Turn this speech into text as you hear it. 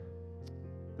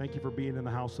Thank you for being in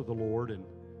the house of the Lord,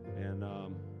 and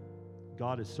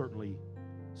God has certainly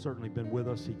been with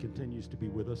us. He continues to be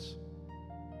with us.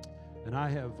 And I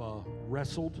have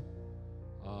wrestled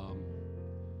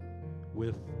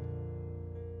with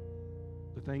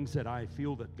the things that I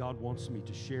feel that God wants me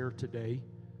to share today.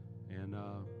 And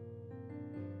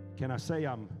can I say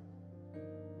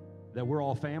that we're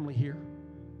all family here?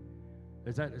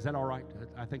 Is that all right?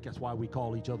 I think that's why we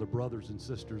call each other brothers and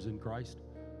sisters in Christ.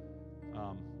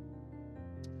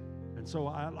 And so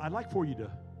I'd like for you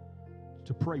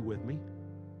to pray with me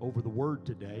over the word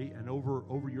today, and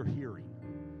over your hearing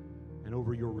and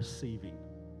over your receiving.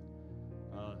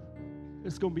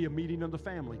 It's going to be a meeting of the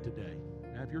family today.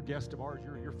 Now, if you're a guest of ours,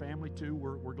 you're your family too.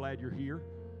 We're glad you're here.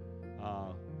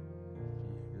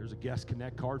 There's a Guest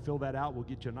Connect card. Fill that out. We'll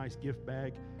get you a nice gift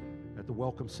bag at the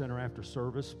Welcome Center after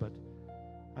service. But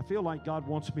I feel like God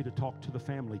wants me to talk to the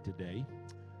family today.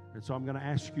 And so I'm going to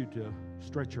ask you to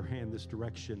stretch your hand this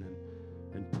direction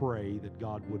and pray that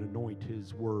God would anoint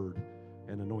His word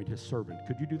and anoint His servant.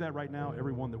 Could you do that right now,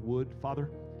 everyone that would?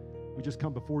 Father, we just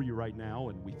come before you right now,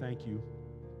 and we thank you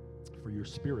for your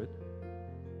spirit.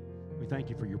 We thank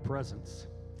you for your presence.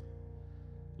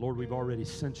 Lord, we've already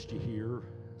sensed you here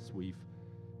as we've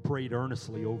prayed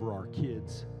earnestly over our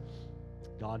kids.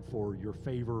 God, for your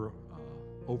favor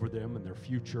over them and their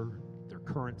future, their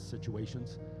current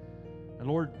situations. And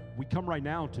Lord, we come right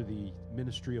now to the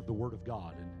ministry of the Word of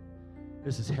God. And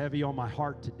this is heavy on my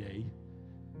heart today.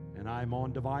 And I'm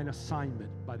on divine assignment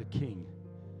by the King.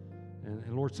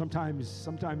 And Lord,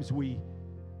 sometimes we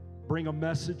bring a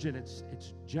message and it's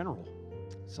general.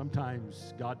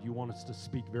 Sometimes, God, you want us to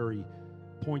speak very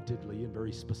pointedly and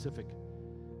very specific.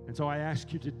 And so I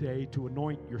ask you today to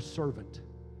anoint your servant.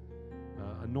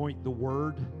 Anoint the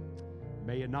word.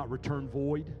 May it not return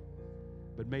void,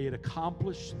 but may it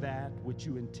accomplish that which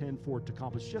you intend for it to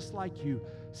accomplish. Just like you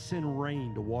send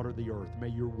rain to water the earth, may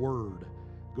your word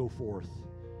go forth.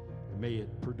 And may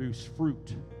it produce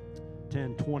fruit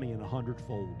 10, 20, and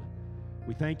 100-fold.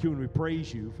 We thank you and we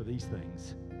praise you for these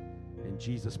things. In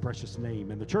Jesus' precious name.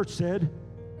 And the church said,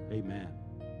 amen.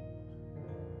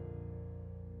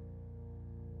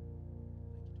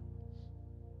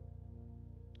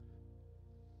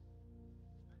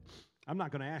 I'm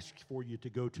not going to ask for you to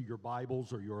go to your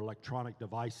Bibles or your electronic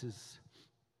devices,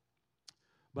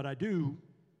 but I do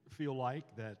feel like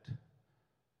that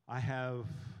I have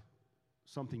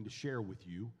something to share with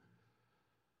you.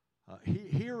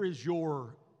 Here is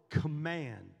your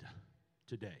command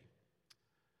today.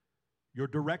 Your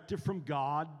directive from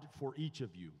God for each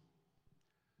of you.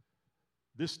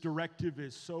 This directive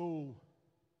is so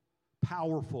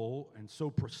powerful and so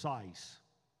precise.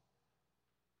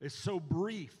 It's so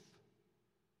brief,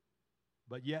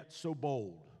 but yet so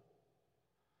bold.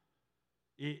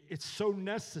 It's so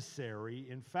necessary.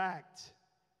 In fact,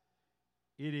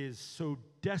 it is so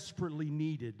desperately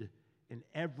needed in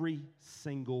every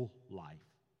single life.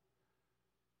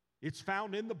 It's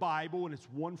found in the Bible, and it's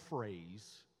one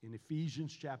phrase in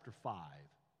Ephesians chapter 5.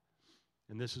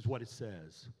 And this is what it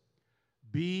says.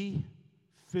 Be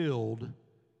filled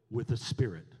with the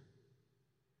Spirit.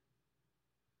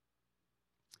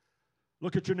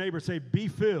 Look at your neighbor and say, be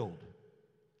filled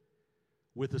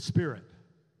with the Spirit.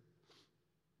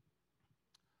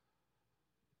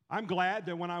 I'm glad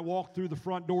that when I walked through the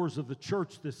front doors of the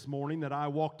church this morning that I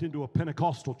walked into a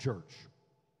Pentecostal church.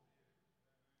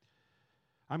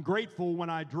 I'm grateful when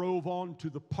I drove onto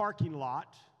the parking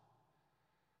lot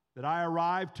that I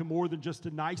arrived to more than just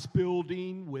a nice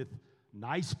building with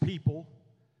nice people,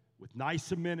 with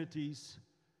nice amenities,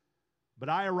 but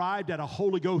I arrived at a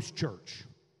Holy Ghost church.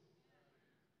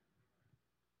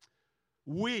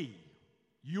 We,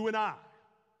 you and I,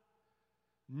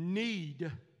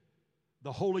 need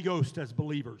the Holy Ghost as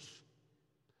believers.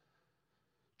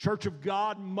 Church of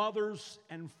God, mothers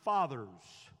and fathers,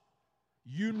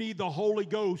 you need the Holy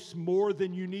Ghost more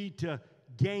than you need to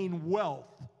gain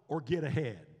wealth or get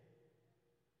ahead.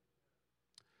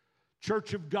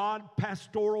 Church of God,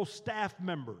 pastoral staff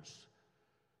members,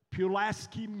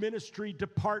 Pulaski Ministry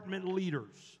Department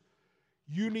leaders,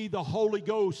 you need the Holy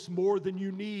Ghost more than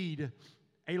you need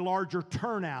a larger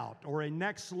turnout or a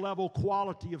next level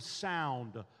quality of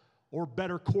sound or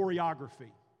better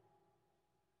choreography.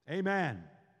 Amen.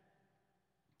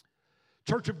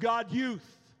 Church of God youth,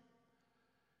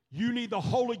 you need the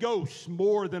Holy Ghost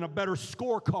more than a better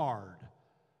scorecard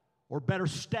or better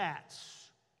stats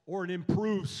or an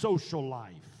improved social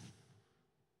life.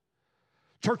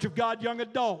 Church of God young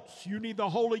adults, you need the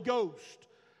Holy Ghost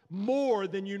more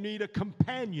than you need a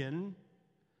companion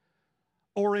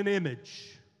or an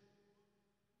image.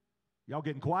 Y'all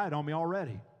getting quiet on me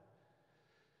already.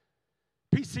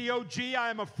 COG, I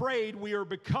am afraid we are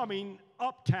becoming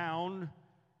uptown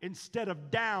instead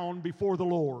of down before the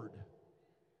Lord.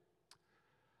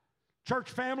 Church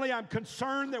family, I'm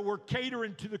concerned that we're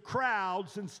catering to the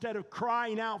crowds instead of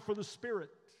crying out for the Spirit.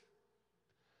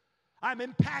 I'm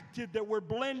impacted that we're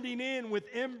blending in with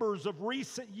embers of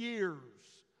recent years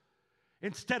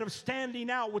instead of standing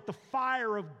out with the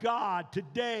fire of God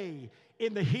today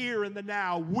in the here and the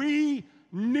now. We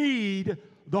need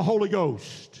the Holy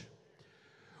Ghost.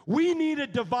 We need a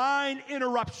divine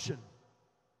interruption.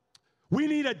 We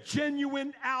need a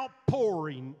genuine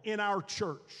outpouring in our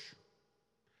church.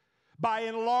 By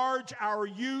and large, our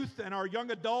youth and our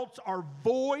young adults are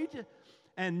void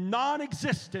and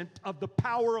non-existent of the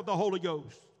power of the Holy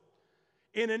Ghost.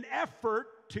 In an effort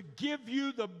to give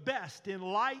you the best in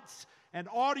lights and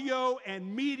audio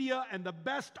and media and the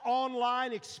best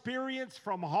online experience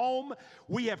from home,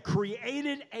 we have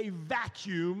created a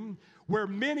vacuum where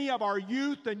many of our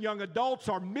youth and young adults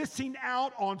are missing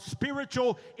out on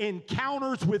spiritual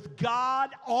encounters with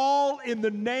God, all in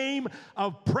the name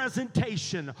of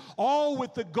presentation, all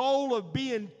with the goal of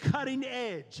being cutting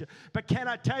edge. But can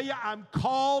I tell you, I'm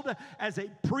called as a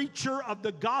preacher of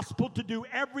the gospel to do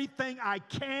everything I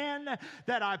can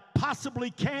that I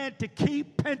possibly can to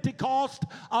keep Pentecost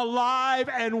alive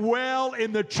and well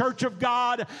in the Church of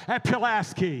God at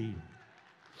Pulaski.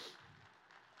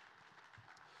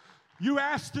 You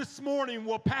asked this morning,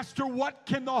 well, Pastor, what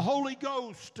can the Holy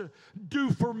Ghost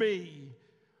do for me?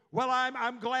 Well,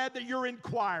 I'm glad that you're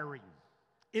inquiring,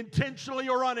 intentionally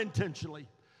or unintentionally.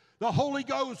 The Holy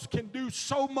Ghost can do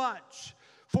so much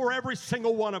for every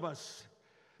single one of us.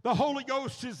 The Holy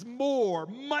Ghost is more,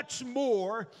 much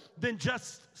more than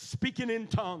just speaking in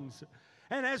tongues.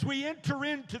 And as we enter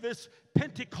into this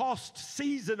Pentecost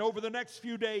season over the next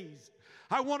few days,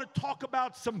 I want to talk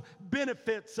about some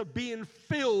benefits of being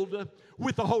filled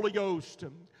with the Holy Ghost.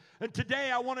 And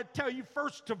today I want to tell you,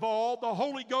 first of all, the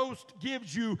Holy Ghost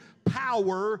gives you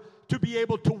power to be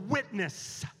able to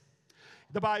witness.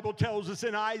 The Bible tells us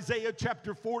in Isaiah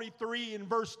chapter 43 and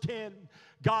verse 10,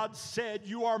 God said,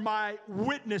 "You are my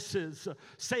witnesses,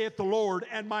 saith the Lord,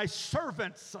 and my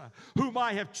servants whom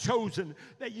I have chosen,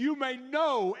 that you may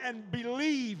know and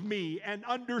believe me and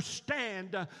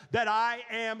understand that I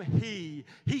am He."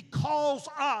 He calls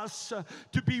us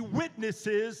to be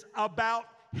witnesses about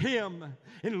Him.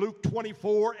 In Luke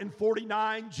 24 and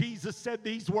 49, Jesus said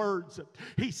these words.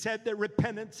 He said that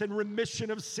repentance and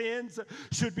remission of sins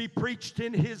should be preached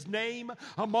in His name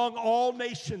among all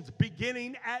nations,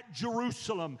 beginning at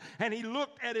Jerusalem. And He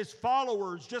looked at His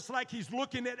followers just like He's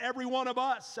looking at every one of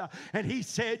us. And He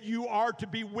said, "You are to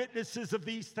be witnesses of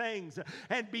these things.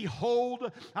 And behold,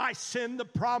 I send the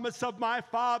promise of my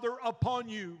Father upon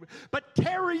you. But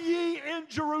tarry ye in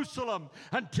Jerusalem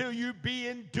until you be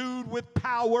endued with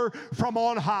power from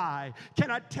on high."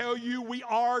 Can I tell you, we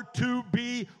are to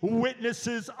be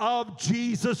witnesses of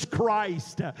Jesus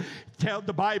Christ.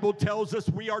 The Bible tells us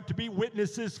we are to be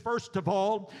witnesses, first of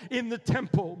all, in the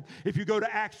temple. If you go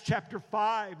to Acts chapter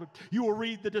 5, you will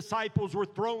read the disciples were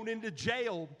thrown into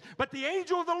jail. But the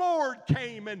angel of the Lord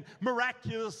came and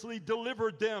miraculously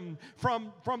delivered them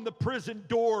from the prison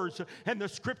doors. And the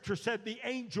scripture said the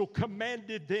angel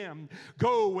commanded them,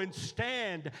 "Go and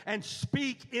stand and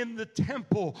speak in the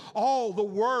temple all the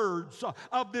words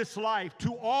of this life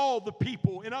to all the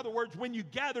people." In other words, when you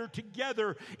gather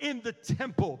together in the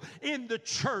temple, in the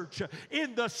church,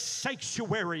 in the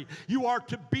sanctuary, you are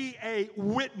to be a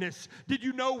witness. Did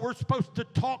you know we're supposed to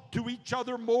talk to each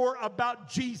other more about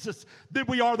Jesus than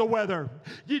we are the weather?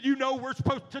 Did you know we're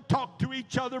supposed to talk to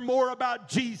each other more about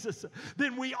Jesus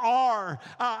than we are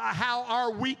how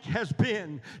our week has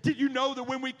been? Did you know that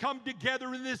when we come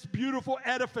together in this beautiful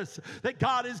edifice that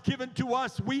God has given to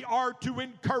us, we are to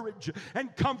encourage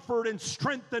and comfort and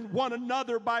strengthen one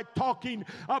another by talking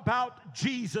about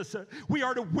Jesus? We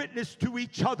are to witness to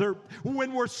each other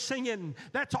when we're singing.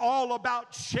 That's all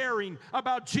about sharing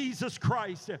about Jesus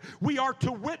Christ. We are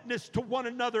to witness to one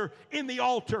another in the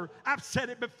altar. I've said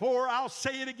it before, I'll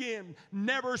say it again.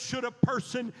 Never should a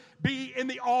person be in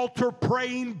the altar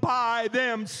praying by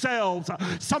themselves.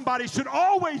 Somebody should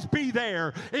always be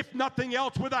there, if nothing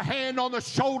else, with a hand on the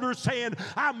shoulder saying,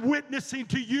 "I'm witnessing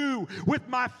to you with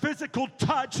my physical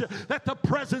touch that the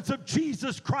presence of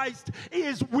Jesus Christ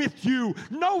is with you."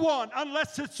 No one,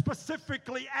 unless it's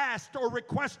specifically asked or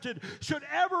requested, should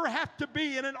ever have to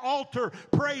be in an altar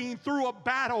praying through a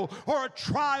battle or a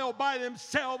trial by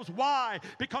themselves. Why?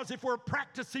 Because if we're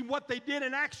practicing what they did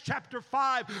in Acts chapter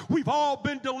 5, we've all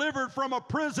been delivered from a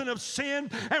prison of sin,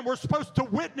 and we're supposed to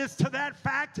witness to that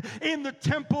fact in the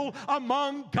temple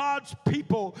among God's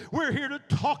people. We're here to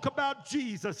talk about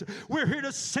Jesus. We're We're here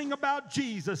to sing about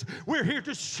Jesus. We're here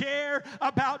to share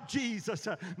about Jesus.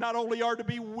 Not only are to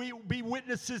be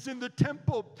witnesses in the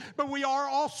temple, but we are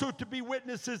also to be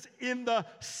witnesses in the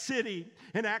city.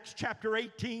 In Acts chapter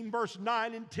 18, verse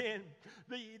 9 and 10,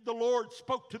 the Lord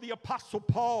spoke to the Apostle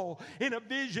Paul in a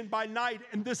vision by night,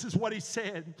 and this is what he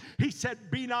said. He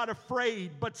said, "Be not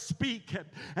afraid, but speak,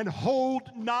 and hold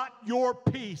not your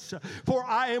peace, for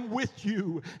I am with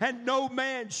you, and no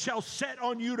man shall set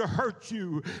on you to hurt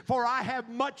you, for I have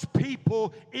much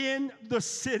people in the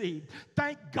city."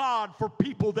 Thank God for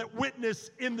people that witness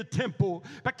in the temple.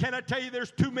 But can I tell you,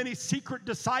 there's too many secret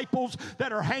disciples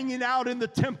that are hanging out in the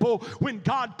temple when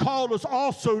God called us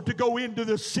also to go into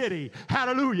the city.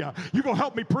 Hallelujah. You're going to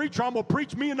help me preach, or I'm going to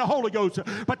preach me in the Holy Ghost.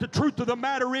 But the truth of the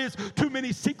matter is, too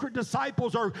many secret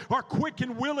disciples are quick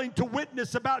and willing to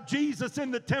witness about Jesus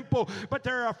in the temple, but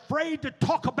they're afraid to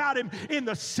talk about him in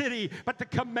the city. But the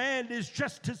command is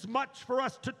just as much for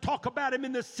us to talk about him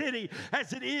in the city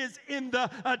as it is in the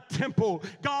temple.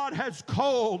 God has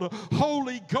called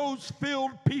Holy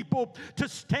Ghost-filled people to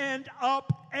stand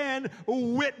up and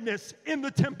witness in the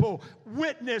temple,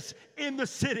 witness in the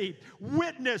city,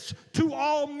 witness to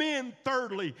all men.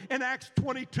 Thirdly, in Acts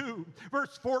 22,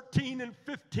 verse 14 and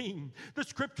 15, the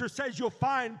scripture says you'll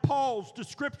find Paul's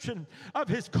description of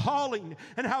his calling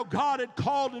and how God had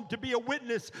called him to be a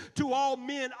witness to all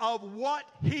men of what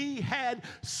he had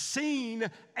seen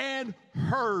and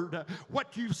heard.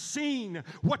 What you've seen,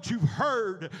 what you've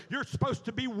heard, you're supposed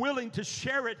to be willing to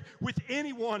share it with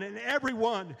anyone and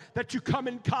everyone that you come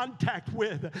in contact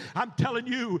with. I'm telling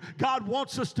you, God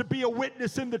wants us to be a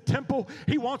witness in the temple.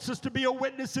 He wants us to be a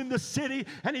witness in the city,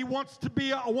 and He wants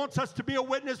us to be a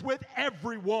witness with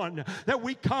everyone that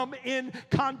we come in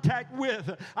contact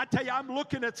with. I tell you, I'm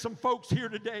looking at some folks here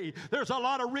today. There's a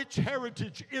lot of rich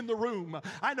heritage in the room.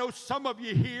 I know some of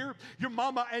you here, your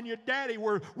mama and your daddy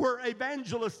were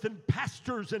evangelists and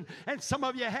pastors, and some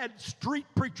of you had street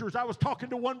preachers. I was talking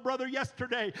to one brother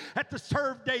yesterday at the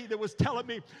serve day that was telling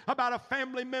me about a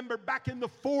family member back in the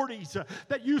 40s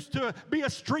that used to be a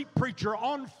street preacher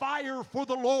on fire for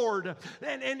the Lord.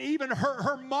 And even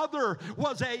her mother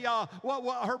was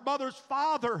her mother's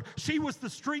father, she was the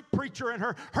street preacher, and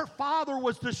her father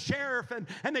was the sheriff,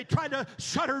 and they tried to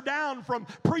shut her down from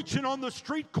preaching on the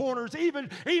street corners, even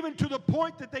to the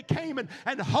point that they came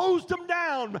and hosed them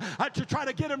down to try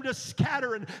to get them to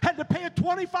scatter, and had to pay a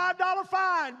 $25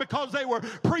 fine because they were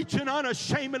preaching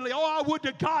unashamedly. Oh, I would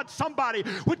to God somebody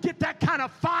would get that kind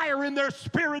of fire in their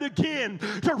spirit again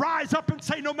to rise up and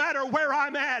say, no matter where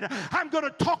I'm at, I'm going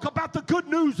to talk about the good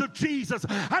news of Jesus.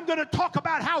 I'm going to talk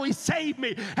about how He saved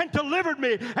me and delivered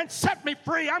me and set me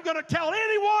free. I'm going to tell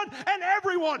anyone and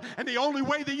everyone. And the only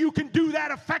way that you can do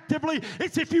that effectively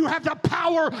is if you have the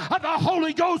power of the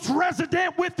Holy Ghost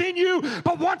resident within you.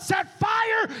 But once that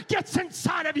fire gets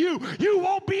inside of you, you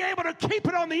won't be able to keep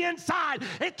it on the inside.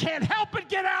 It can't help but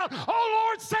get out. Oh,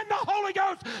 Lord, send the Holy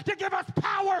Ghost to give us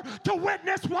power to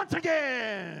witness once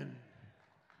again.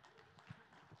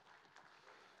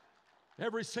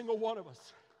 Every single one of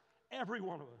us, every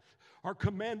one of us are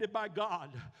commanded by God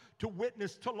to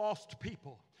witness to lost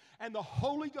people. And the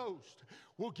Holy Ghost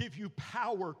will give you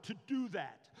power to do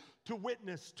that, to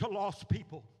witness to lost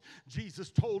people.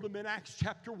 Jesus told them in Acts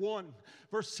chapter 1,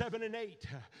 verse 7 and 8,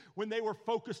 when they were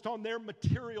focused on their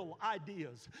material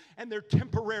ideas and their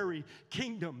temporary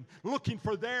kingdom, looking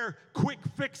for their quick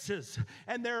fixes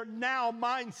and their now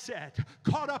mindset,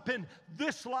 caught up in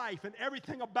this life and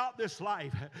everything about this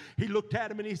life. He looked at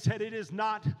them and He said, it is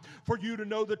not for you to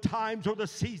know the times or the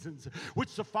seasons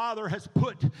which the Father has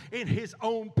put in His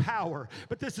own power.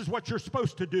 But this is what you're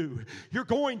supposed to do. You're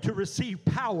going to receive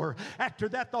power. After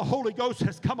that, the Holy Ghost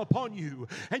has come upon you,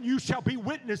 and you shall be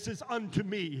witnesses unto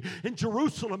me in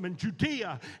Jerusalem and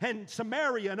Judea and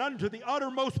Samaria and unto the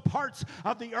uttermost parts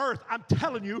of the earth. I'm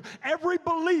telling you, every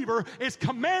believer is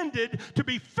commanded to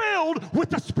be filled with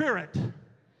the Spirit.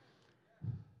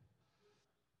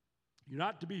 You're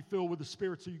not to be filled with the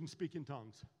Spirit so you can speak in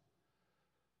tongues.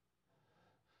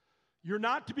 You're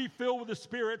not to be filled with the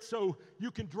Spirit so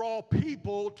you can draw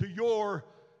people to your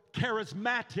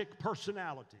charismatic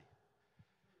personality.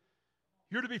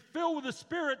 You're to be filled with the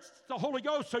Spirit, the Holy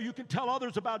Ghost, so you can tell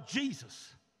others about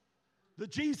Jesus. The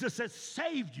Jesus that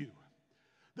saved you.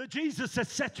 The Jesus that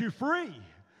set you free.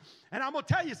 And I'm going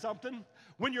to tell you something.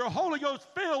 When you're Holy Ghost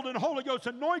filled and Holy Ghost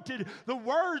anointed, the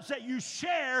words that you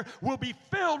share will be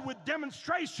filled with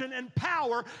demonstration and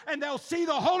power, and they'll see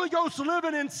the Holy Ghost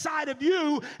living inside of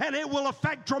you, and it will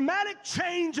affect dramatic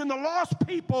change in the lost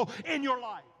people in your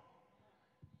life.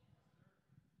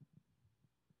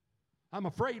 I'm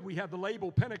afraid we have the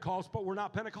label Pentecost, but we're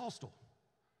not Pentecostal.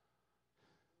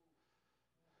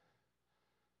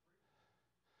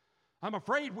 I'm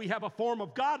afraid we have a form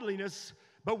of godliness,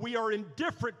 but we are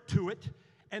indifferent to it,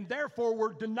 and therefore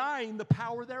we're denying the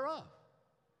power thereof.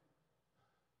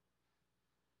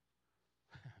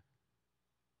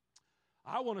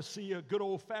 I want to see a good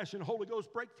old-fashioned Holy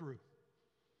Ghost breakthrough.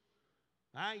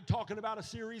 I ain't talking about a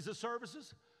series of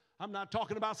services. I'm not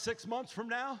talking about 6 months from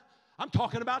now. I'm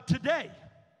talking about today.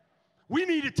 We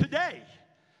need it today.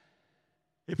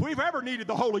 If we've ever needed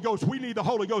the Holy Ghost, we need the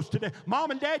Holy Ghost today.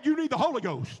 Mom and Dad, you need the Holy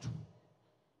Ghost.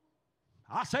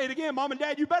 I'll say it again, Mom and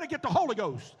Dad, you better get the Holy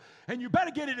Ghost. And you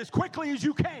better get it as quickly as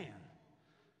you can.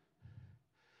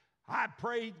 I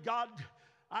pray, God,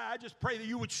 I just pray that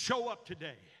you would show up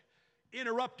today.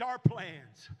 Interrupt our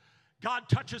plans. God,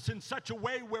 touch us in such a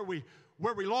way where we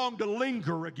long to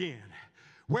linger again.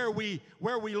 Where we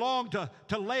long to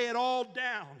lay it all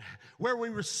down, where we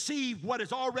receive what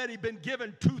has already been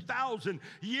given 2,000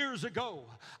 years ago.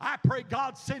 I pray,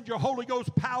 God, send your Holy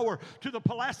Ghost power to the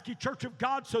Pulaski Church of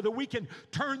God so that we can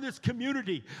turn this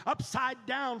community upside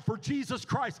down for Jesus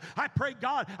Christ. I pray,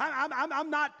 God, I'm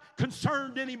not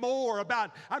concerned anymore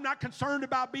about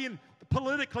being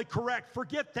politically correct.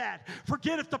 Forget that.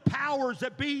 Forget if the powers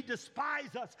that be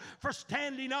despise us for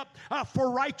standing up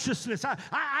for righteousness.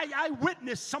 I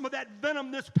witnessed some of that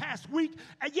venom this past week.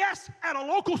 And yes, at a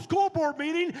local school board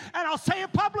meeting, and I'll say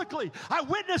it publicly. I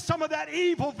witnessed some of that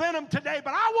evil venom today,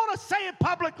 but I want to say it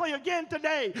publicly again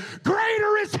today.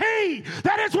 Greater is he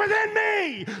that is within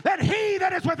me than he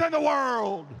that is within the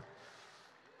world.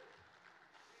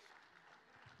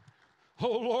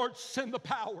 Oh, Lord, send the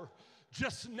power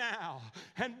just now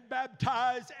and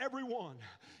baptize everyone.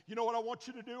 You know what I want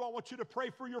you to do? I want you to pray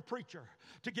for your preacher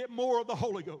to get more of the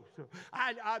Holy Ghost.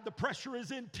 The pressure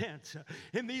is intense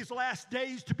in these last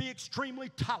days to be extremely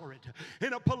tolerant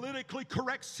in a politically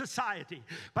correct society.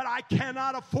 But I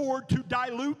cannot afford to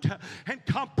dilute and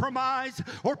compromise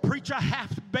or preach a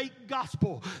half-baked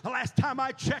gospel. The last time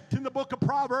I checked in the book of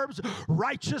Proverbs,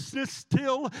 righteousness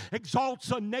still exalts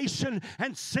a nation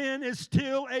and sin is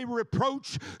still a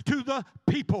reproach to the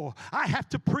people. I have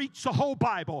to preach the whole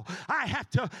Bible. I have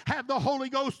to have the Holy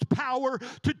Ghost power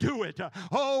to do it.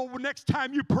 Oh, next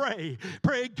time you pray,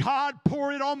 God,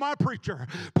 pour it on my preacher.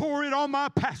 Pour it on my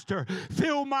pastor.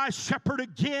 Fill my shepherd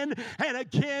again and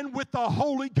again with the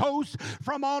Holy Ghost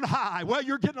from on high. Well,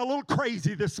 you're getting a little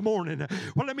crazy this morning.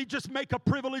 Well, let me just make a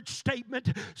privileged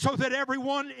statement so that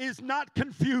everyone is not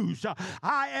confused.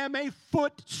 I am a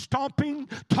foot-stomping,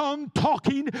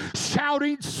 tongue-talking,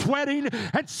 shouting, sweating,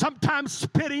 and sometimes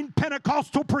spitting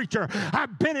Pentecostal preacher.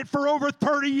 I've been it for over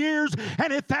 30 years,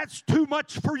 and if that's too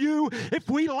much for you, if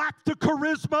we lack the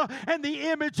charisma and the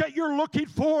image that you're looking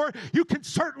for, you can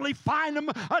certainly find them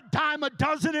a dime a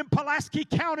dozen in Pulaski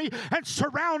County and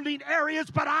surrounding areas,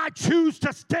 but I choose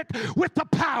to stick with the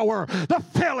power, the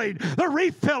filling, the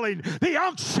refilling, the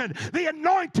unction, the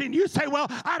anointing. You say, well,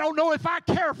 I don't know if I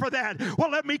care for that. Well,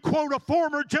 let me quote a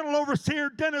former General Overseer,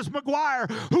 Dennis McGuire,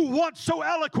 who once so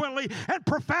eloquently and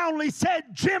profoundly said,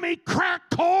 Jimmy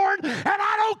cracked corn, and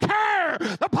I don't care.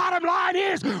 The bottom line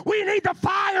is we need the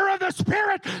fire of the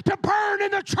Spirit to burn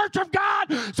in the church of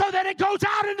God so that it goes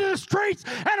out into the streets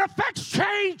and affects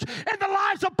change in the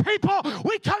lives of people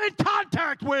we come in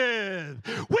contact with.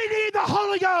 We need the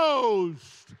Holy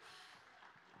Ghost.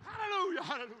 Hallelujah,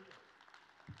 hallelujah.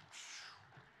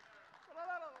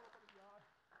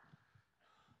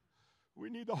 We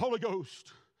need the Holy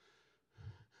Ghost.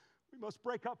 We must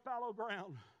break up fallow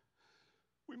ground.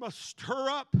 We must stir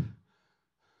up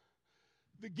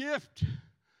the gift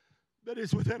that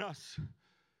is within us.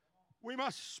 We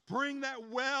must spring that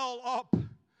well up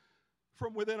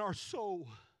from within our soul.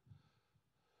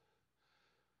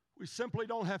 We simply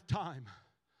don't have time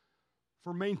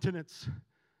for maintenance,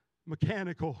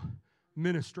 mechanical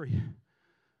ministry.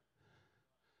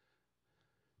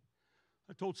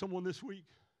 I told someone this week,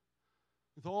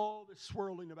 with all this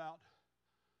swirling about,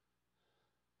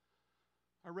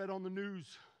 I read on the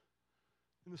news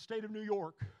in the state of New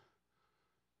York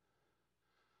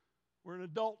where an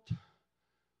adult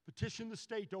petitioned the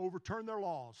state to overturn their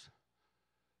laws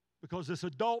because this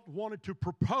adult wanted to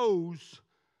propose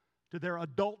to their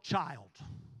adult child.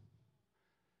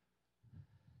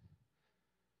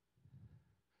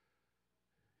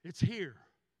 It's here.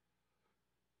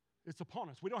 It's upon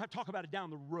us. We don't have to talk about it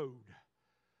down the road.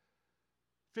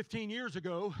 15 years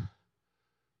ago,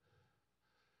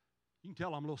 you can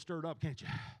tell I'm a little stirred up, can't you?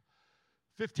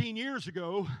 15 years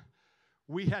ago,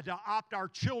 we had to opt our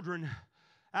children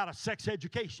out of sex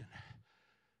education,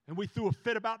 and we threw a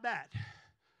fit about that.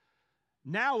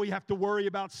 Now we have to worry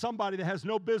about somebody that has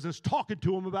no business talking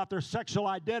to them about their sexual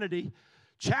identity,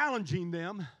 challenging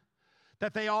them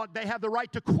that they have the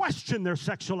right to question their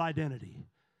sexual identity.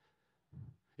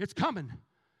 It's coming.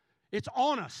 It's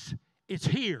on us. It's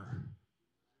here.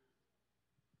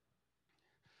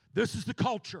 This is the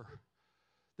culture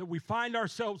that we find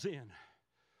ourselves in.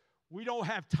 We don't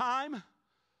have time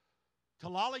to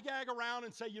lollygag around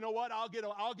and say, you know what, I'll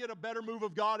get a better move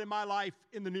of God in my life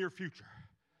in the near future.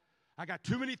 I got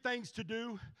too many things to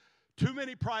do, too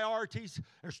many priorities.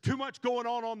 There's too much going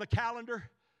on the calendar.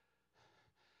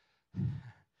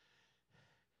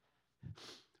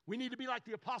 We need to be like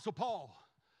the Apostle Paul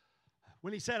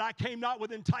when he said, I came not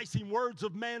with enticing words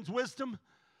of man's wisdom,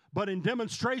 but in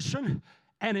demonstration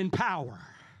and in power.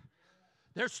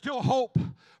 There's still hope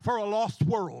for a lost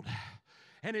world.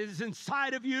 And it is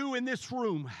inside of you in this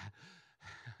room.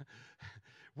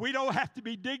 We don't have to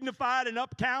be dignified and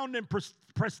uptown and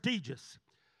prestigious.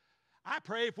 I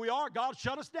pray if we are, God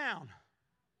shut us down.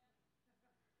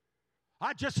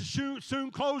 I'd just as soon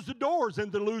close the doors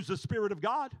than to lose the Spirit of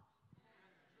God.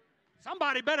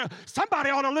 Somebody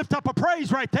ought to lift up a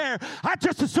praise right there. I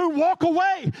just as soon walk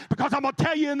away, because I'm going to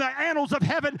tell you, in the annals of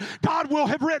heaven, God will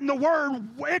have written the word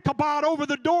Ichabod over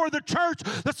the door of the church.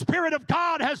 The Spirit of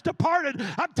God has departed.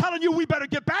 I'm telling you, we better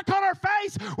get back on our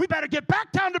face. We better get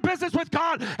back down to business with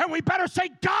God, and we better say,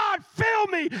 God, fill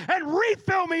me and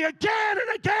refill me again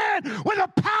and again with the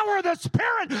power of the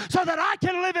Spirit so that I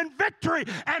can live in victory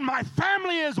and my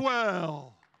family as well.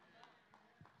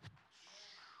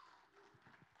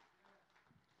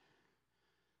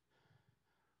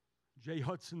 Jay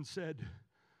Hudson said,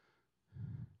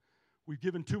 we've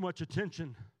given too much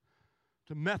attention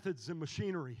to methods and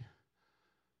machinery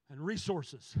and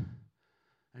resources,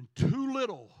 and too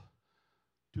little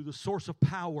to the source of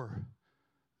power,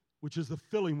 which is the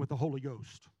filling with the Holy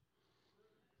Ghost.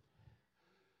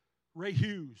 Ray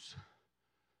Hughes,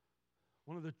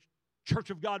 one of the Church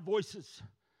of God voices,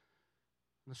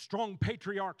 and the strong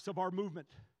patriarchs of our movement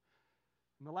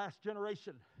in the last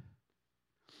generation,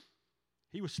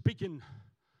 he was speaking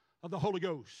of the Holy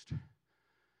Ghost.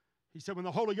 He said, when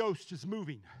the Holy Ghost is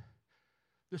moving,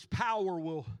 this power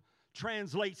will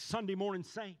translate Sunday morning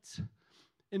saints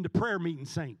into prayer meeting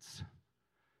saints.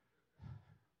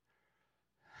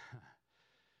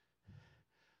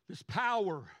 This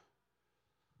power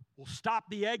will stop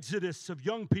the exodus of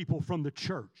young people from the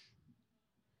church.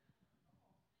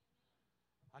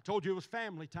 I told you it was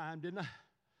family time, didn't I?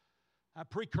 I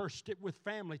precursed it with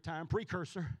family time,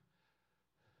 precursor.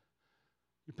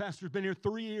 Your pastor's been here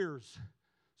 3 years,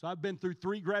 so I've been through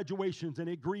 3 graduations, and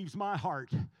it grieves my heart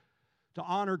to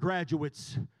honor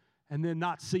graduates and then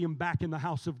not see them back in the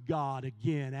house of God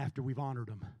again after we've honored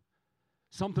them.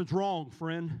 Something's wrong,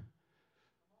 friend.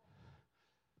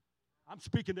 I'm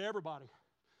speaking to everybody.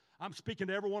 I'm speaking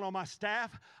to everyone on my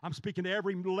staff. I'm speaking to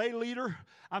every lay leader.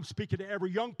 I'm speaking to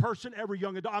every young person, every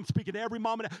young adult. I'm speaking to every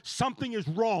mom and dad. Something is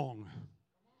wrong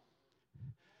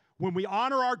when we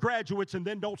honor our graduates and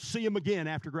then don't see them again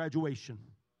after graduation.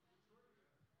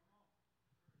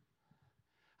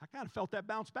 I kind of felt that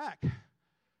bounce back.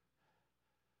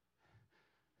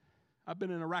 I've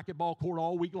been in a racquetball court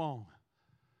all week long.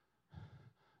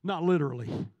 Not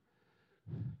literally.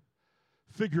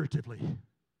 Figuratively.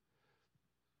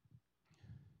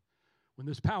 When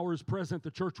this power is present, the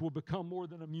church will become more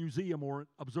than a museum or an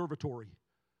observatory.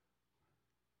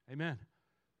 Amen.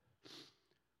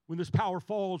 When this power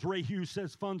falls, Ray Hughes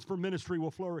says funds for ministry will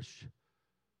flourish.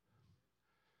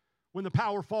 When the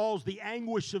power falls, the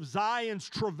anguish of Zion's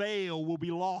travail will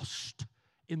be lost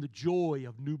in the joy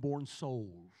of newborn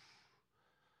souls.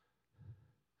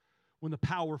 When the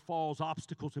power falls,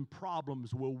 obstacles and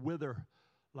problems will wither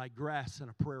like grass in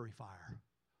a prairie fire.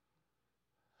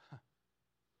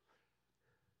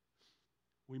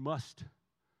 We must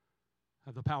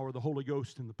have the power of the Holy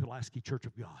Ghost in the Pulaski Church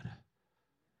of God.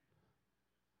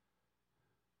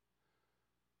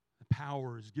 The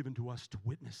power is given to us to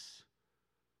witness.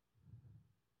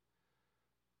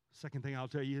 Second thing I'll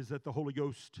tell you is that the Holy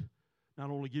Ghost not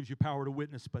only gives you power to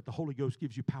witness, but the Holy Ghost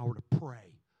gives you power to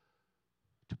pray.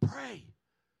 To pray.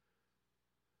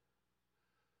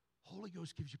 Holy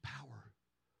Ghost gives you power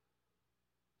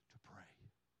to pray.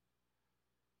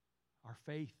 Our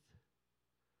faith,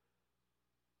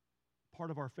 part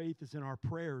of our faith is in our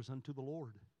prayers unto the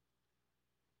Lord.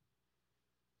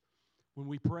 When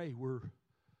we pray, we're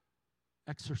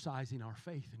exercising our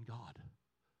faith in God.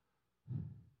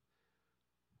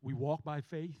 We walk by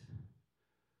faith.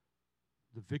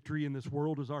 The victory in this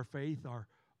world is our faith.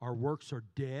 Our works are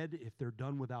dead if they're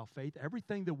done without faith.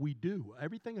 Everything that we do,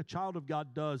 everything a child of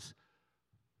God does,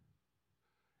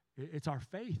 it's our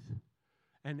faith.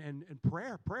 And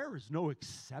prayer is no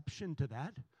exception to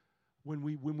that. When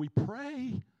we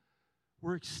pray,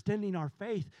 we're extending our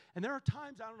faith. And there are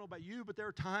times, I don't know about you, but there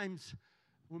are times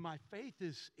when my faith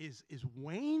is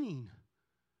waning.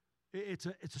 It's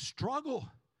a struggle.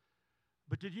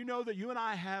 But did you know that you and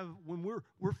I have, when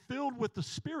we're filled with the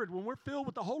Spirit, when we're filled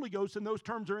with the Holy Ghost, and those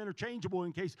terms are interchangeable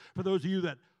in case, for those of you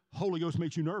that Holy Ghost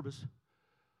makes you nervous.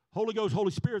 Holy Ghost,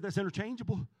 Holy Spirit, that's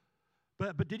interchangeable.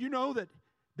 But did you know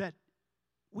that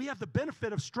we have the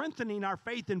benefit of strengthening our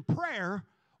faith in prayer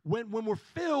when we're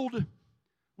filled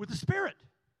with the Spirit?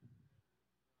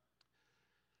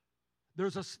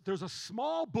 There's a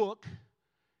small book.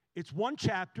 It's one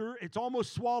chapter. It's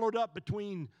almost swallowed up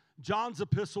between John's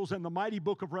epistles and the mighty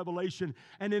book of Revelation.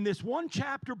 And in this one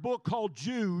chapter book called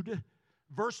Jude,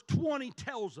 verse 20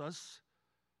 tells us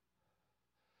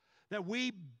that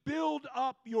we build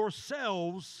up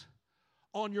yourselves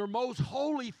on your most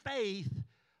holy faith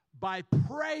by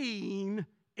praying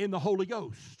in the Holy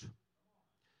Ghost.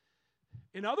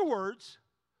 In other words,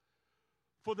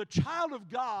 for the child of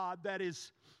God that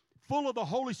is full of the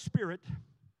Holy Spirit,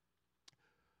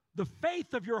 the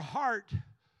faith of your heart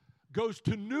goes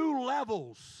to new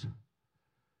levels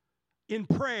in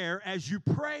prayer as you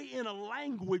pray in a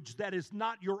language that is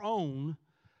not your own,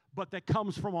 but that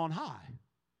comes from on high.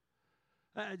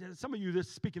 Some of you, this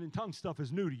speaking in tongues stuff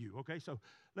is new to you, okay? So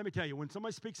let me tell you, when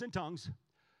somebody speaks in tongues,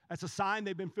 that's a sign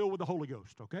they've been filled with the Holy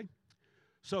Ghost, okay?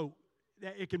 So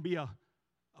it can be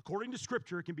according to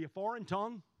Scripture, it can be a foreign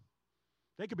tongue.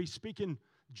 They could be speaking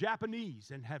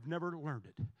Japanese and have never learned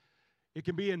it. It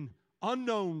can be an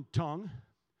unknown tongue.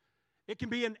 It can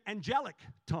be an angelic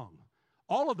tongue.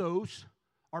 All of those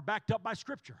are backed up by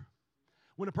Scripture.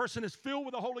 When a person is filled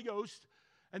with the Holy Ghost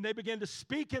and they begin to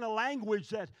speak in a language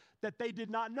that they did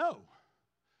not know,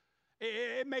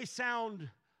 it may sound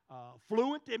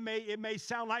fluent. It may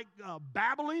sound like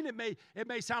babbling. It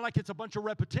may sound like it's a bunch of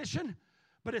repetition,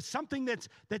 but it's something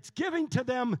that's giving to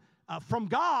them from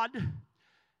God.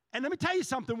 And let me tell you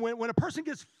something. When a person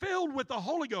gets filled with the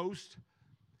Holy Ghost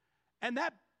and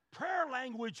that prayer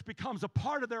language becomes a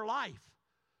part of their life,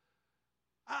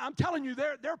 I'm telling you,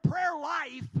 their prayer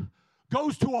life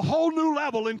goes to a whole new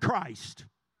level in Christ.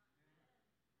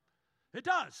 It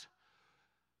does.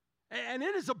 And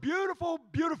it is a beautiful,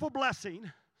 beautiful blessing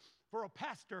for a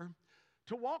pastor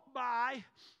to walk by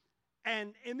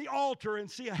and in the altar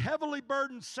and see a heavily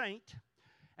burdened saint,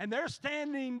 and they're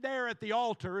standing there at the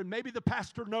altar, and maybe the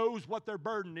pastor knows what their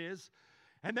burden is,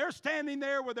 and they're standing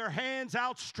there with their hands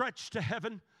outstretched to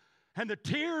heaven, and the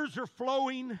tears are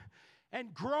flowing,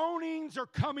 and groanings are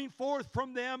coming forth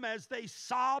from them as they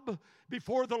sob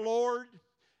before the Lord.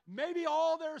 Maybe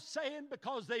all they're saying,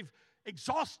 because they've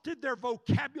exhausted their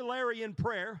vocabulary in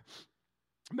prayer,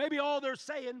 maybe all they're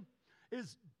saying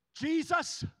is,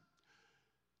 Jesus,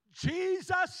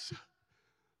 Jesus,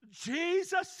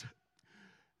 Jesus.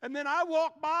 And then I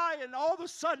walk by, and all of a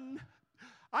sudden,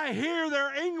 I hear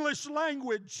their English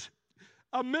language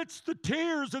amidst the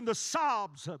tears and the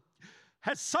sobs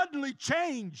has suddenly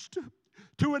changed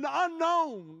to an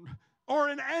unknown or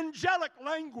an angelic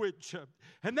language.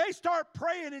 And they start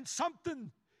praying in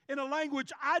something, in a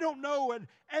language I don't know and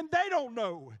they don't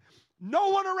know. No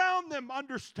one around them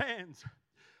understands.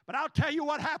 But I'll tell you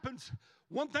what happens.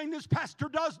 One thing this pastor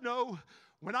does know,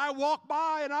 when I walk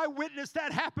by and I witness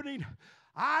that happening,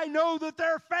 I know that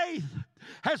their faith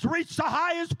has reached the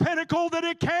highest pinnacle that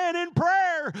it can in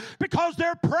prayer, because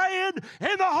they're praying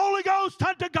in the Holy Ghost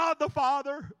unto God the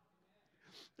Father.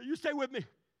 You stay with me,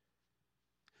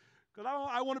 because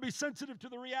I want to be sensitive to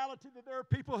the reality that there are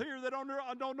people here that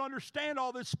don't understand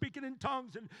all this speaking in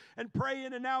tongues and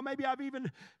praying, and now maybe I've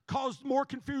even caused more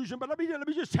confusion. But let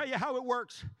me just tell you how it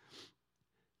works.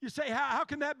 You say, how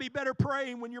can that be better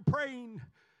praying when you're praying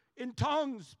in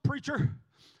tongues, preacher?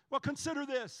 Well, consider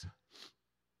this.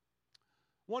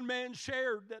 One man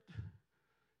shared that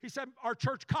he said, our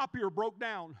church copier broke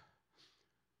down.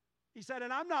 He said,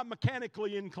 and I'm not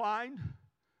mechanically inclined,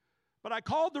 but I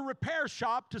called the repair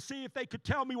shop to see if they could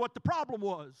tell me what the problem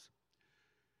was.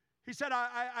 He said,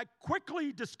 I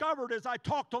quickly discovered as I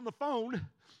talked on the phone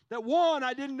that, one,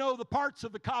 I didn't know the parts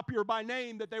of the copier by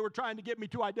name that they were trying to get me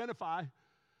to identify.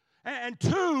 And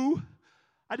two,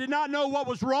 I did not know what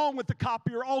was wrong with the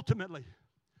copier ultimately.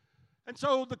 And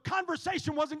so the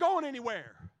conversation wasn't going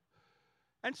anywhere.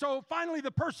 And so finally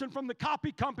the person from the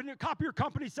copier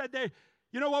company said,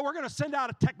 you know what, we're going to send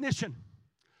out a technician.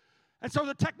 And so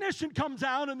the technician comes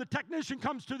out, and the technician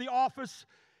comes to the office.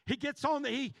 He gets on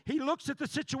he looks at the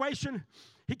situation.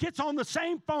 He gets on the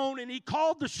same phone, and he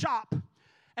called the shop.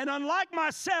 And unlike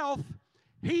myself,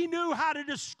 he knew how to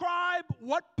describe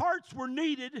what parts were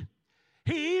needed.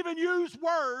 He even used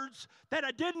words that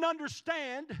I didn't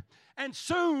understand, and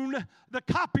soon the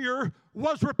copier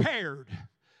was repaired.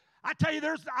 I tell you,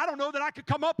 I don't know that I could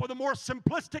come up with a more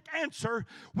simplistic answer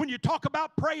when you talk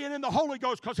about praying in the Holy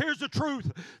Ghost, because here's the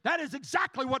truth. That is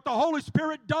exactly what the Holy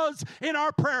Spirit does in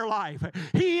our prayer life.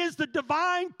 He is the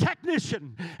divine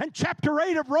technician. And chapter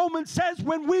 8 of Romans says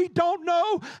when we don't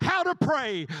know how to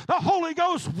pray, the Holy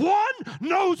Ghost, 1,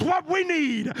 knows what we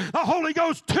need. The Holy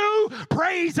Ghost, 2,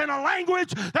 prays in a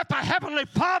language that the Heavenly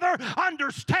Father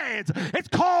understands. It's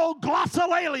called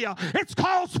glossolalia. It's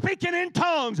called speaking in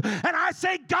tongues. And I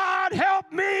say, God,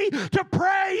 help me to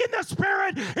pray in the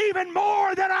Spirit even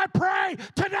more than I pray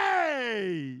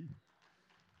today.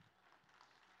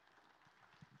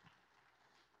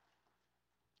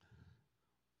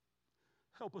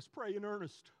 Help us pray in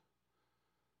earnest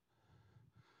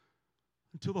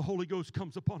until the Holy Ghost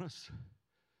comes upon us.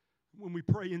 When we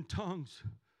pray in tongues,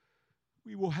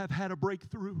 we will have had a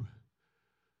breakthrough,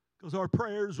 because our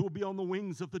prayers will be on the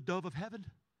wings of the dove of heaven.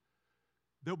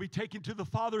 They'll be taken to the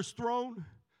Father's throne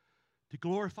to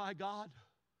glorify God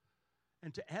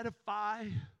and to edify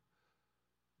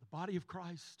the body of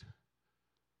Christ.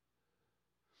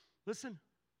 Listen,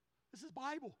 this is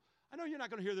Bible. I know you're not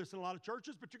going to hear this in a lot of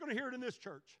churches, but you're going to hear it in this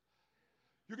church.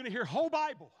 You're going to hear whole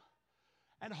Bible.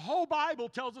 And whole Bible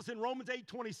tells us in Romans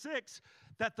 8:26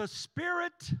 that the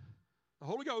Spirit, the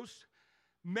Holy Ghost,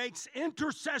 makes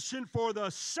intercession for the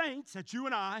saints, that's you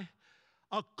and I,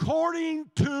 according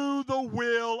to the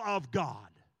will of God.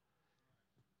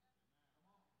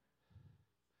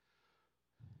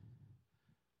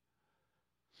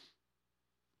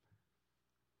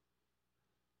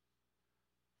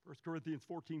 First Corinthians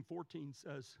 14:14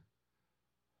 says,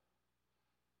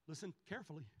 listen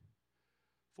carefully,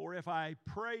 for if I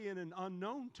pray in an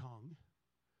unknown tongue,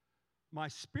 my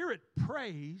spirit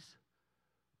prays,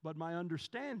 but my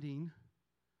understanding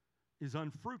is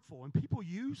unfruitful. And people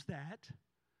use that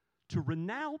to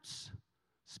renounce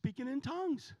speaking in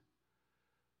tongues.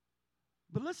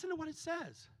 But listen to what it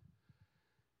says.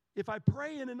 If I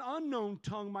pray in an unknown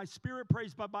tongue, my spirit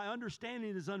prays, but my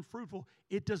understanding is unfruitful.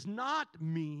 It does not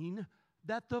mean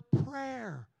that the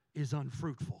prayer is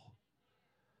unfruitful.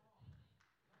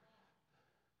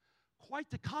 Quite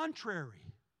the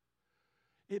contrary.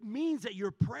 It means that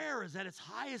your prayer is at its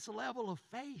highest level of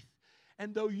faith.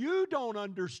 And though you don't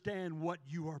understand what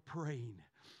you are praying,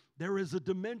 there is a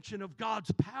dimension of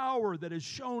God's power that has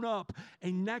shown up,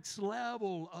 a next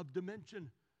level of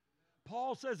dimension.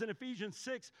 Paul says in Ephesians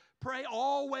 6, pray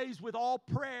always with all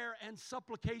prayer and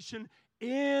supplication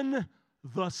in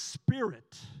the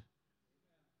Spirit.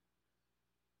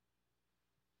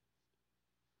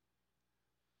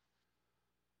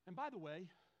 And by the way,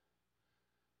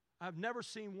 I've never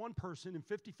seen one person in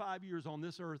 55 years on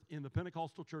this earth in the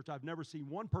Pentecostal church, I've never seen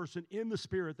one person in the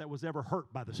Spirit that was ever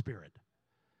hurt by the Spirit.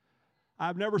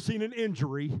 I've never seen an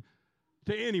injury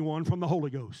to anyone from the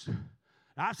Holy Ghost.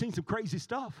 I've seen some crazy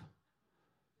stuff.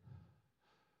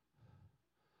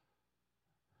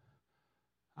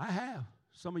 I have.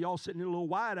 Some of y'all sitting here a little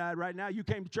wide-eyed right now. You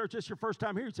came to church, this is your first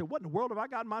time here. You said, what in the world have I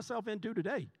gotten myself into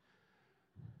today?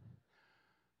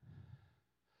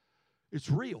 It's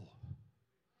real.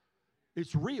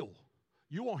 It's real.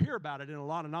 You won't hear about it in a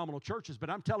lot of nominal churches, but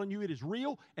I'm telling you it is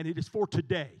real and it is for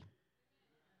today.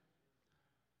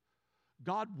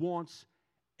 God wants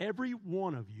every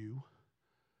one of you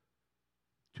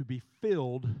to be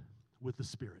filled with the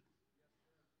Spirit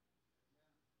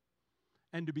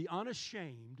and to be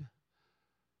unashamed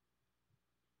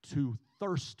to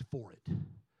thirst for it,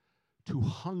 to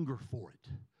hunger for it,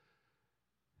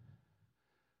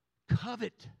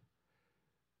 covet,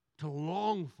 to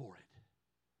long for it.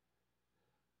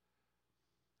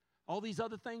 All these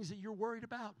other things that you're worried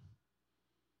about,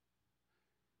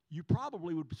 you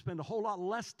probably would spend a whole lot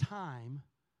less time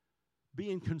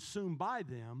being consumed by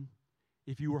them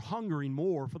if you were hungering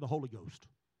more for the Holy Ghost.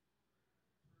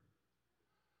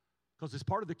 Because it's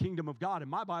part of the kingdom of God. And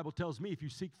my Bible tells me if you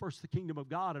seek first the kingdom of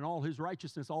God and all His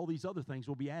righteousness, all these other things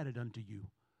will be added unto you.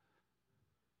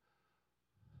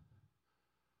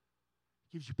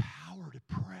 It gives you power to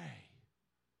pray.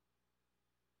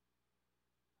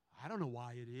 I don't know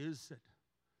why it is that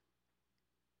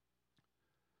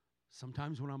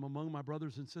sometimes when I'm among my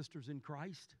brothers and sisters in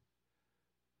Christ,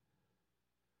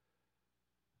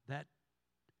 that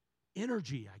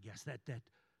energy, I guess, that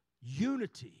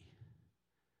unity,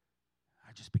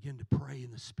 I just begin to pray in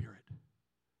the Spirit.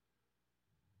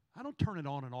 I don't turn it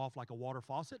on and off like a water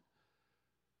faucet.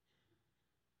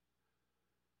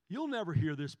 You'll never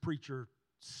hear this preacher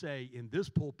say in this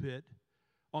pulpit,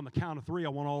 on the count of 3, I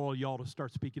want all of y'all to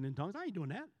start speaking in tongues. I ain't doing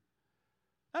that.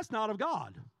 That's not of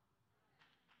God.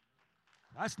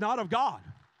 That's not of God.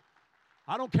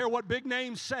 I don't care what big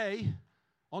names say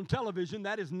on television.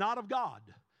 That is not of God.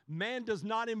 Man does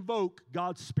not invoke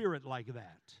God's Spirit like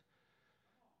that.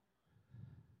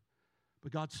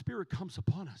 But God's Spirit comes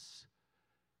upon us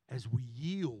as we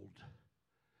yield,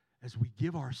 as we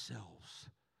give ourselves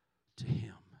to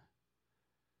Him.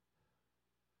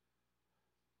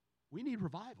 We need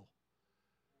revival.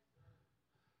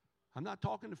 I'm not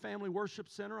talking to Family Worship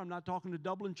Center. I'm not talking to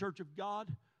Dublin Church of God.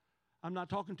 I'm not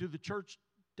talking to the church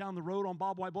down the road on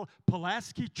Bob White Boulevard.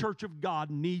 Pulaski Church of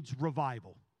God needs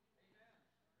revival.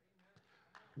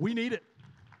 We need it.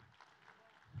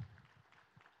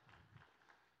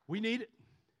 We need it.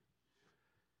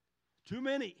 Too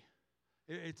many.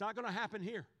 It's not going to happen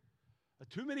here.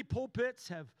 Too many pulpits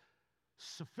have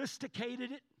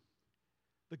sophisticated it,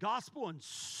 the gospel, and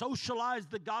socialized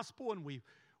the gospel, and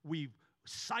we've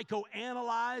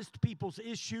psychoanalyzed people's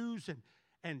issues,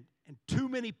 and too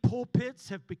many pulpits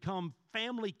have become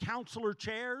family counselor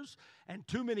chairs, and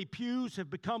too many pews have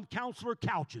become counselor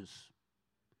couches.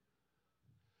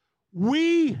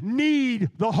 We need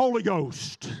the Holy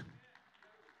Ghost.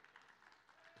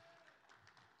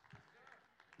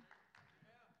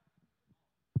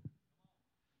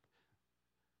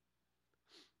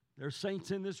 There's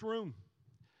saints in this room.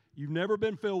 You've never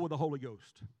been filled with the Holy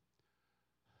Ghost.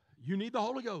 You need the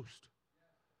Holy Ghost.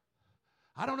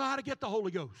 I don't know how to get the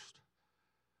Holy Ghost.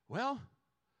 Well,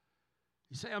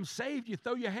 you say, I'm saved. You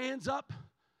throw your hands up.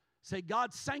 Say,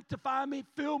 God, sanctify me.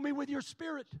 Fill me with your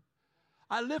Spirit.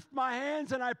 I lift my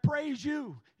hands and I praise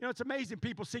you. You know, it's amazing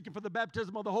people seeking for the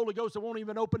baptism of the Holy Ghost that won't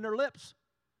even open their lips.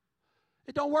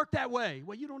 It don't work that way.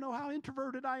 Well, you don't know how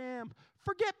introverted I am.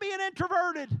 Forget being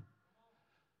introverted.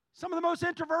 Some of the most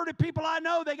introverted people I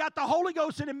know, they got the Holy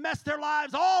Ghost and it messed their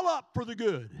lives all up for the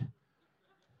good. You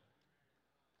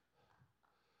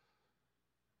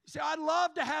say, I'd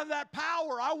love to have that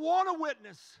power. I want to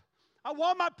witness. I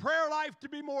want my prayer life to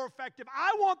be more effective.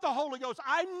 I want the Holy Ghost.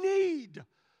 I need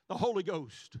the Holy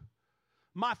Ghost.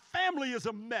 My family is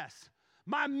a mess.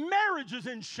 My marriage is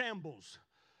in shambles.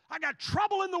 I got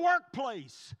trouble in the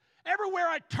workplace. Everywhere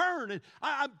I turn,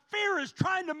 fear is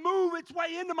trying to move its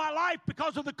way into my life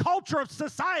because of the culture of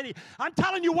society. I'm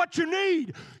telling you what you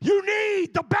need. You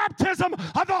need the baptism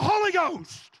of the Holy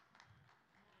Ghost.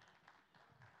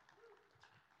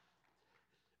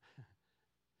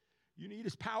 You need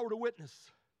His power to witness.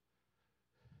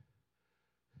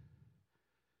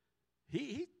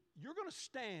 You're going to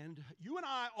stand, you and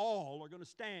I all are going to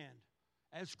stand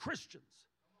as Christians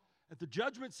at the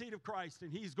judgment seat of Christ,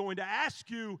 and He's going to ask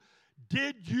you,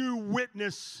 did you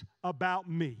witness about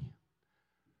me?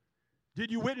 Did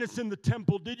you witness in the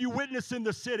temple? Did you witness in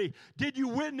the city? Did you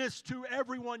witness to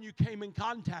everyone you came in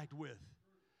contact with?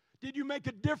 Did you make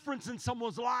a difference in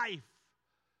someone's life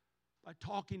by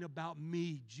talking about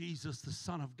me, Jesus, the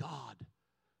Son of God?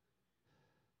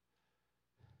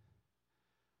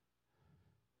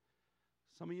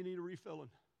 Some of you need a refilling.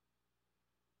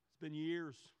 It's been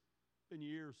years. It's been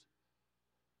years.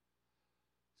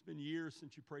 It's been years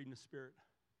since you prayed in the Spirit.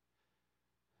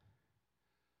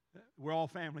 We're all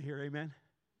family here, amen?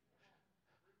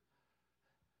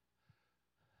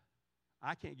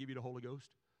 I can't give you the Holy Ghost.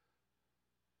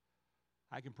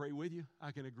 I can pray with you.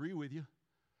 I can agree with you.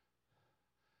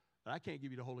 But I can't give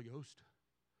you the Holy Ghost.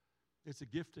 It's a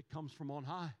gift that comes from on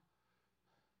high.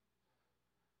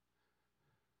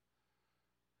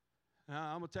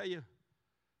 Now, I'm going to tell you,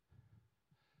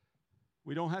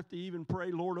 we don't have to even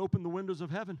pray, Lord, open the windows of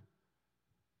heaven.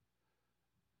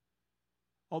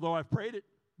 Although I've prayed it,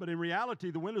 but in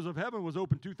reality, the windows of heaven was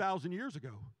opened 2,000 years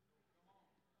ago.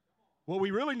 What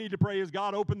we really need to pray is,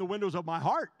 God, open the windows of my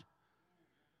heart.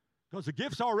 Because the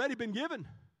gift's already been given.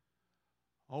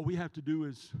 All we have to do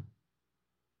is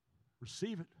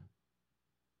receive it.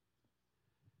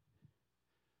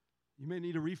 You may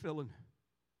need a refilling.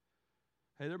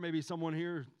 Hey, there may be someone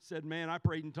here said, man, I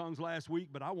prayed in tongues last week,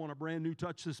 but I want a brand new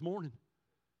touch this morning.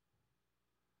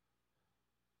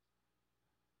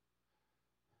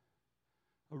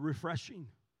 A refreshing,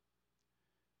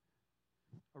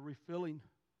 a refilling.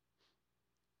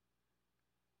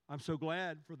 I'm so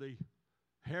glad for the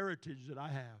heritage that I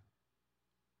have.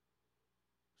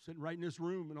 Sitting right in this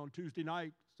room, and on Tuesday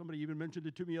night, somebody even mentioned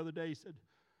it to me the other day, said,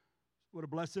 what a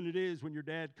blessing it is when your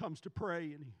dad comes to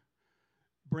pray, and he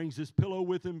brings his pillow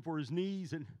with him for his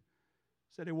knees, and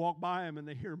said they walk by him and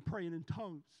they hear him praying in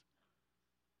tongues.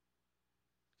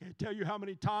 I can't tell you how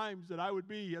many times that I would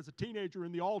be as a teenager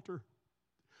in the altar,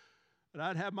 and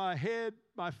I'd have my head,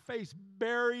 my face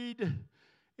buried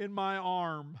in my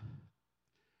arm,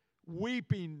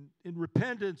 weeping in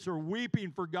repentance or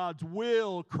weeping for God's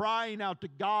will, crying out to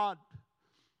God,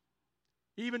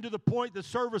 even to the point the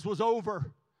service was over.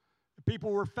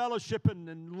 People were fellowshipping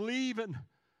and leaving.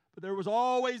 But there was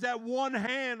always that one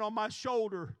hand on my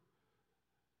shoulder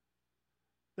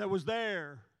that was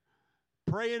there,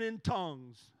 praying in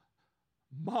tongues.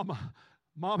 Mom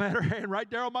had her hand right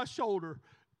there on my shoulder,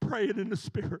 praying in the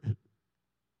Spirit.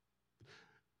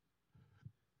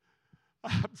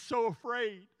 I'm so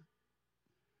afraid.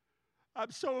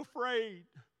 I'm so afraid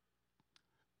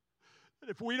that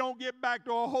if we don't get back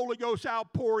to a Holy Ghost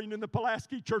outpouring in the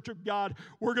Pulaski Church of God,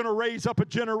 we're going to raise up a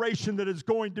generation that is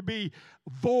going to be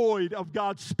void of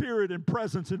God's Spirit and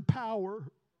presence and power.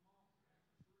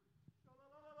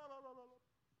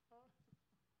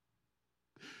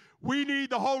 We need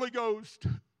the Holy Ghost.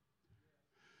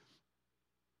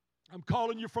 I'm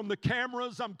calling you from the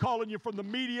cameras. I'm calling you from the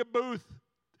media booth.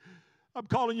 I'm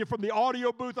calling you from the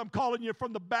audio booth. I'm calling you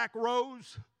from the back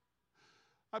rows.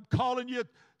 I'm calling you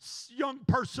young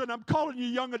person. I'm calling you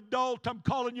young adult. I'm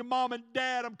calling you mom and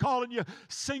dad. I'm calling you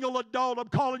single adult. I'm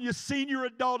calling you senior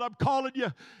adult. I'm calling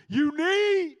you. You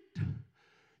need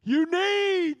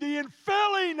the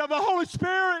infilling of the Holy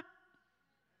Spirit.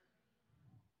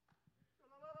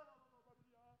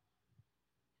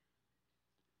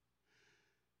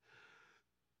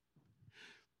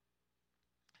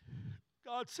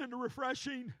 God, send a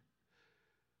refreshing.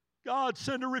 God,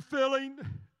 send a refilling.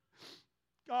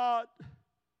 God,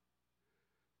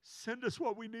 send us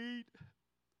what we need.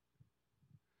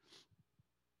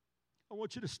 I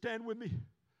want you to stand with me.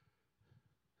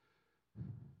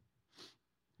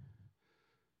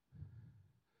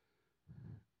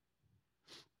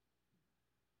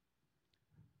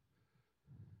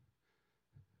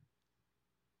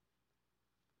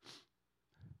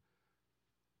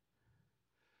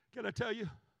 Can I tell you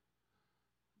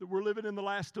that we're living in the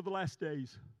last of the last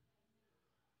days?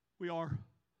 We are.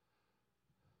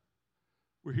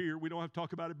 We're here. We don't have to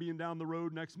talk about it being down the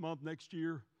road next month, next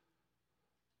year.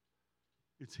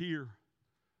 It's here.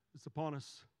 It's upon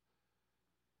us.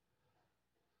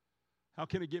 How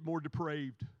can it get more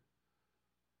depraved?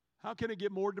 How can it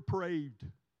get more depraved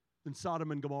than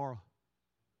Sodom and Gomorrah?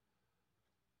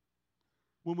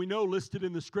 When we know listed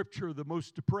in the Scripture the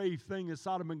most depraved thing that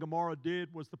Sodom and Gomorrah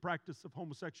did was the practice of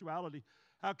homosexuality.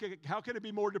 How can it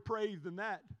be more depraved than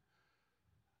that?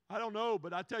 I don't know,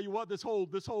 but I tell you what, this whole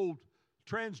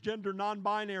transgender,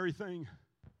 non-binary thing,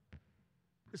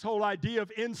 this whole idea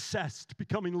of incest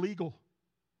becoming legal.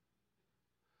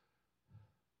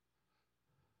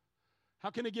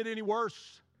 How can it get any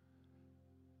worse?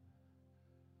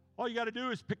 All you got to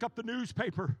do is pick up the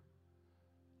newspaper.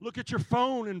 Look at your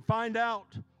phone and find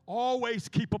out. Always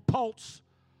keep a pulse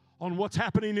on what's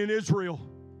happening in Israel.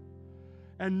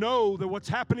 And know that what's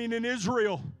happening in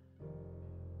Israel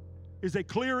is a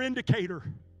clear indicator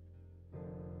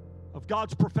of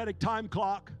God's prophetic time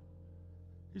clock.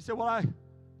 He said, well,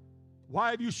 why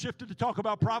have you shifted to talk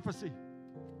about prophecy?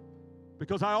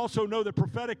 Because I also know that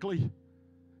prophetically,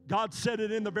 God said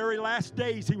it in the very last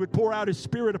days He would pour out His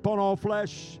Spirit upon all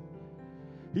flesh.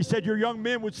 He said your young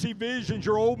men would see visions,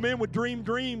 your old men would dream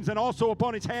dreams, and also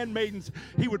upon His handmaidens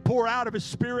He would pour out of His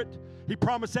Spirit. He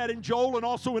promised that in Joel and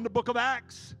also in the book of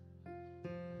Acts.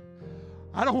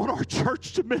 I don't want our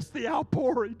church to miss the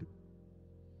outpouring.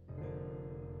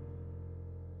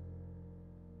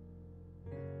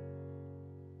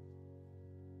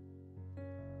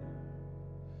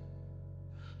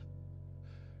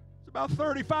 There's about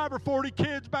 35 or 40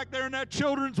 kids back there in that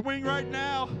children's wing right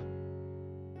now.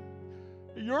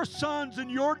 Your sons and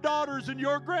your daughters and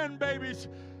your grandbabies,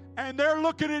 and they're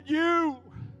looking at you.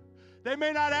 They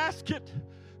may not ask it,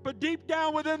 but deep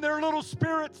down within their little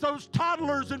spirits, those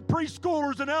toddlers and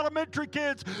preschoolers and elementary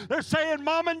kids, they're saying,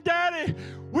 Mom and Daddy,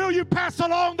 will you pass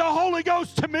along the Holy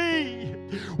Ghost to me?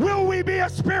 Will we be a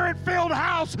Spirit-filled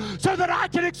house so that I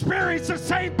can experience the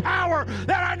same power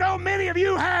that I know many of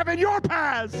you have in your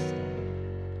past?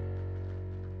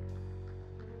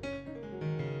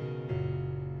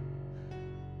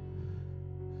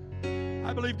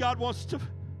 I believe God wants to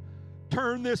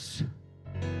turn this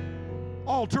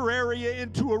altar area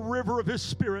into a river of His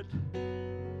Spirit.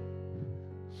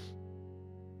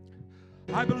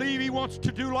 I believe He wants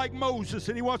to do like Moses,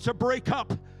 and He wants to break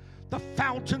up the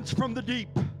fountains from the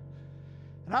deep.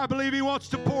 And I believe He wants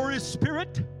to pour His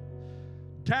Spirit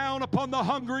down upon the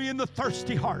hungry and the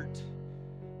thirsty heart.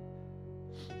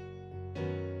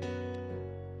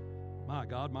 My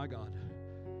God, my God.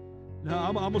 Now,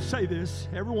 I'm going to say this.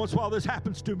 Every once in a while this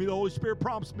happens to me. The Holy Spirit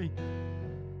prompts me.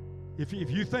 If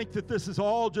you think that this is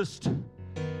all this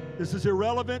is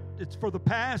irrelevant, it's for the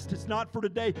past, it's not for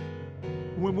today.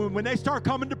 When they start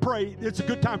coming to pray, it's a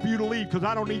good time for you to leave because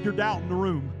I don't need your doubt in the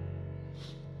room.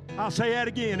 I'll say that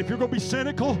again. If you're going to be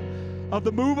cynical of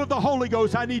the move of the Holy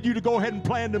Ghost, I need you to go ahead and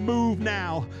plan to move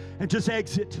now and just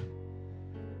exit.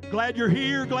 Glad you're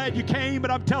here, glad you came,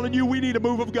 but I'm telling you, we need a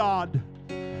move of God.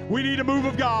 We need a move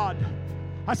of God.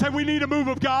 I said we need a move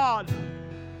of God.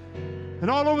 And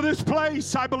all over this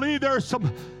place, I believe there are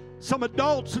some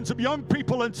adults and some young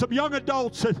people and some young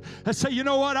adults that say, you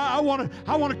know what, I want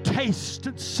to taste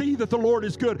and see that the Lord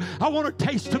is good. I want to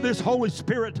taste of this Holy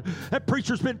Spirit that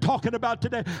preacher's been talking about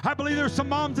today. I believe there's some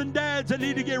moms and dads that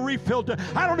need to get refilled.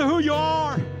 I don't know who you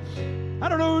are. I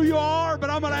don't know who you are,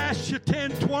 but I'm going to ask you 10,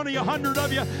 20, 100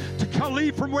 of you to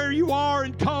leave from where you are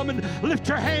and come and lift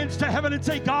your hands to heaven and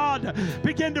say, God,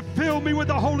 begin to fill me with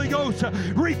the Holy Ghost.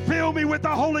 Refill me with the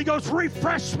Holy Ghost.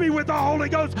 Refresh me with the Holy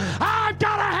Ghost. I've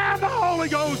got to have the Holy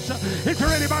Ghost. Is there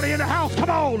anybody in the house?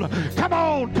 Come on. Come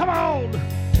on. Come on.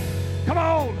 Come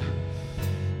on.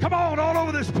 Come on all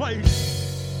over this place.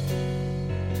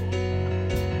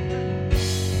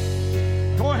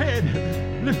 Go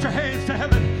ahead. Lift your hands to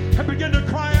heaven and begin to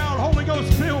cry out, Holy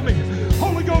Ghost, fill me.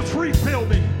 Holy Ghost, refill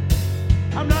me.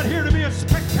 I'm not here to be a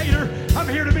spectator. I'm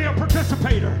here to be a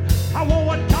participator. I want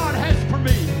what God has for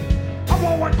me. I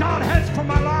want what God has for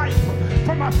my life,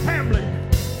 for my family.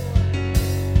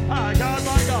 My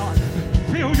God,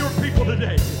 fill your people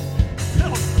today.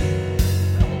 Fill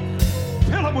them.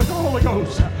 Fill them with the Holy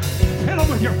Ghost. Fill them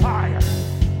with your fire.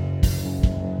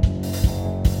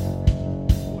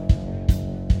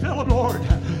 Fill them, Lord.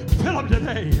 Fill them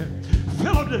today.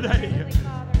 Fill them today.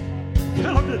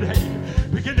 Fill them today.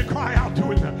 Begin to cry out to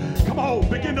him. Come on,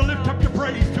 begin to lift up your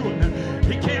praise to him.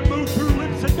 He can't move through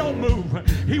lips that don't move.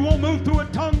 He won't move through a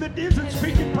tongue that isn't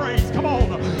speaking praise.